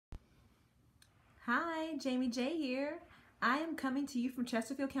Hi, Jamie J here. I am coming to you from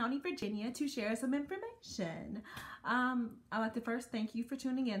Chesterfield County, Virginia to share some information. I'd like to first thank you for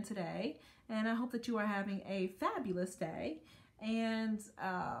tuning in today, and I hope that you are having a fabulous day, and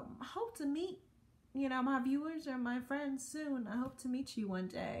hope to meet, my viewers or my friends soon. I hope to meet you one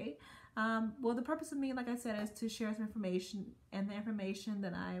day. Well, the purpose of me, like I said, is to share some information, and the information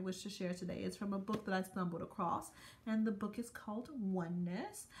that I wish to share today is from a book that I stumbled across, and the book is called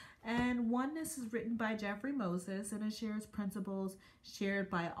Oneness. And Oneness is written by Jeffrey Moses, and it shares principles shared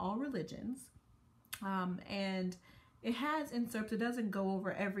by all religions. And it has inserts. It doesn't go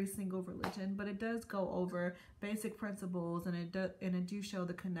over every single religion, but it does go over basic principles, and it do show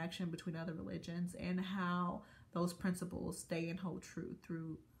the connection between other religions and how those principles stay and hold true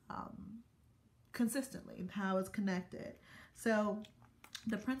through consistently, how it's connected. So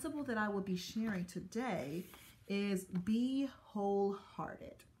the principle that I will be sharing today is be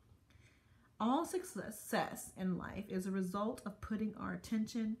wholehearted. All success in life is a result of putting our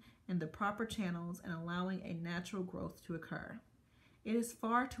attention in the proper channels and allowing a natural growth to occur. It is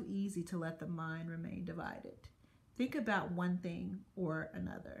far too easy to let the mind remain divided. Think about one thing or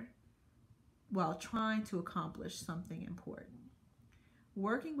another while trying to accomplish something important.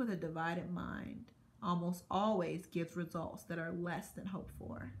 Working with a divided mind almost always gives results that are less than hoped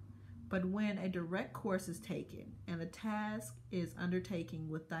for. But when a direct course is taken and the task is undertaken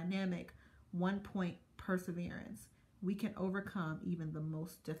with dynamic, one-point perseverance, we can overcome even the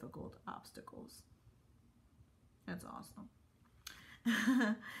most difficult obstacles. That's awesome.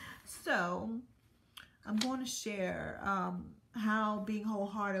 So, I'm going to share how being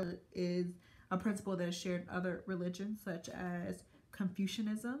wholehearted is a principle that is shared in other religions, such as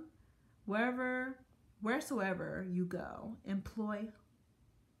Confucianism. Wheresoever you go, employ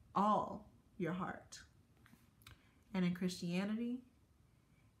all your heart. And in Christianity,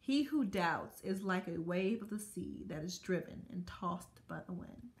 he who doubts is like a wave of the sea that is driven and tossed by the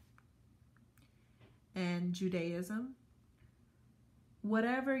wind. And Judaism,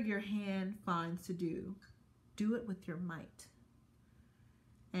 whatever your hand finds to do, do it with your might.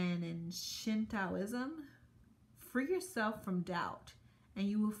 And in Shintoism, free yourself from doubt, and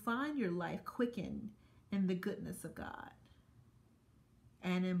you will find your life quickened in the goodness of God.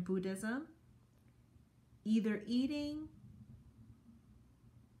 And in Buddhism, either eating,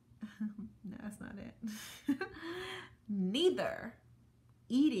 no, that's not it. Neither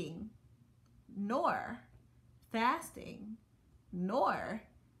eating, nor fasting, nor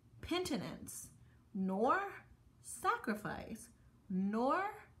penitence, nor sacrifice, nor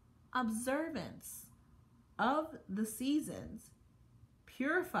observance of the seasons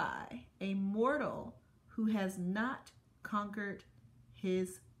purify a mortal who has not conquered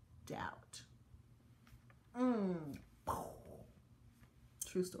his doubt.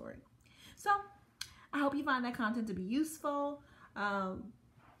 True story. So I hope you find that content to be useful.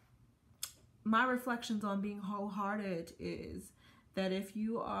 My reflections on being wholehearted is that if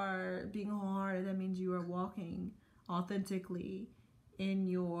you are being wholehearted, that means you are walking authentically in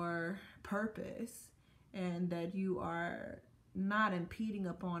your purpose, and that you are not impeding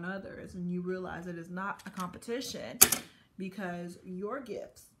upon others, and you realize it is not a competition because your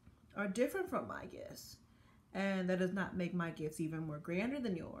gifts are different from my gifts, and that does not make my gifts even more grander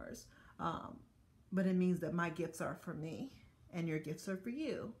than yours, but it means that my gifts are for me and your gifts are for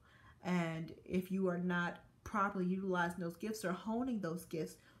you. And if you are not properly utilizing those gifts or honing those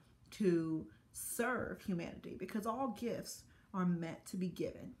gifts to serve humanity, because all gifts are meant to be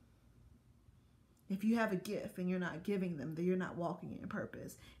given. If you have a gift and you're not giving them, then you're not walking in your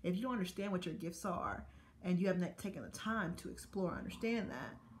purpose. If you don't understand what your gifts are and you haven't taken the time to explore and understand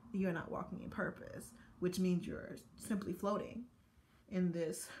that, then you're not walking in purpose, which means you're simply floating in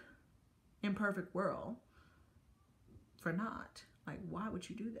this imperfect world for naught. Like, why would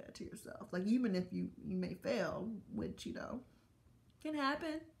you do that to yourself? Like, even if you may fail, which, can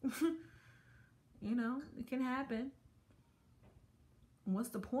happen. It can happen. What's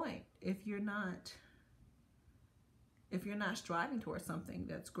the point if you're not striving towards something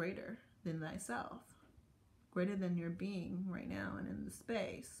that's greater than thyself, greater than your being right now and in the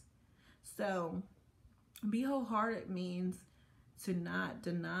space? So be wholehearted means to not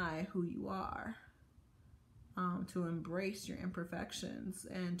deny who you are, to embrace your imperfections,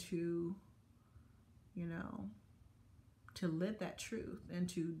 and to live that truth, and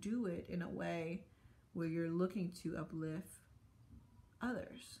to do it in a way where you're looking to uplift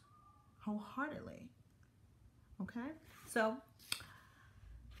others wholeheartedly. Okay, so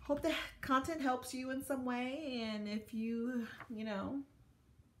hope the content helps you in some way, and if you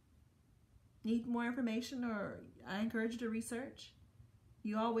need more information, or I encourage you to research,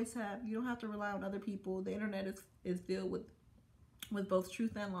 You always have. You don't have to rely on other people. The internet is filled with both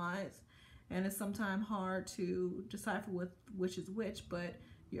truth and lies, and it's sometimes hard to decipher which is which. But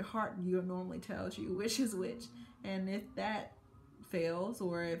your heart, normally tells you which is which, and if that fails,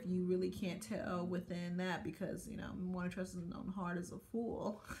 or if you really can't tell within that, because one who trusts his own heart is a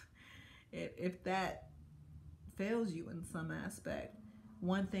fool. If that fails you in some aspect,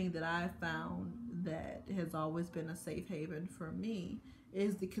 one thing that I found that has always been a safe haven for me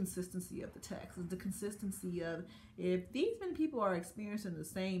is the consistency of the text. Is the consistency of, if these many people are experiencing the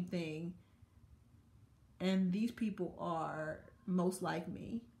same thing, and these people are most like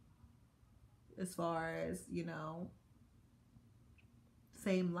me, as far as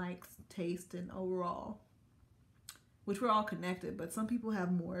same likes, taste, and overall, which we're all connected, but some people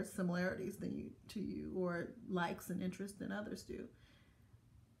have more similarities to you, or likes and interests than others do,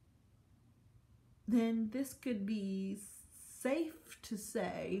 then this could be safe to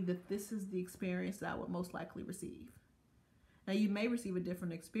say that this is the experience that I would most likely receive. Now, you may receive a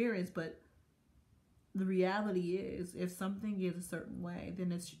different experience, but the reality is, if something is a certain way,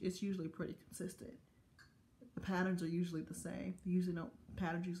 then it's usually pretty consistent. The patterns are usually the same.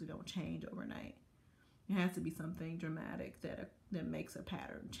 Patterns usually don't change overnight. It has to be something dramatic that makes a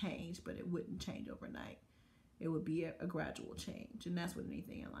pattern change, but it wouldn't change overnight. It would be a gradual change, and that's with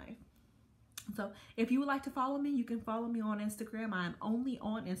anything in life. So if you would like to follow me, you can follow me on Instagram. I'm only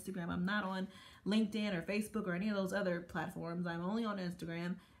on Instagram. I'm not on LinkedIn or Facebook or any of those other platforms. I'm only on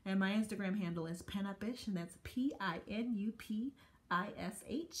Instagram, and my Instagram handle is Pinupish, and that's Pinupish.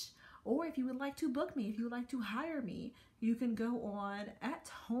 Or if you would like to book me, if you would like to hire me, you can go on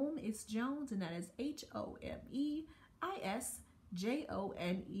 @HomeIsJones, and that is HomeIsJones.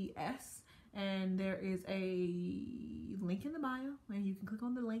 And there is a link in the bio, and you can click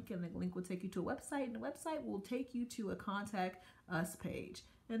on the link, and the link will take you to a website, and the website will take you to a contact us page.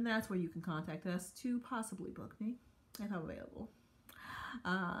 And that's where you can contact us to possibly book me if I'm available.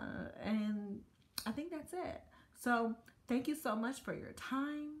 And I think that's it. So thank you so much for your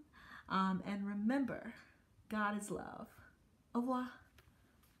time. And remember, God is love. Au revoir.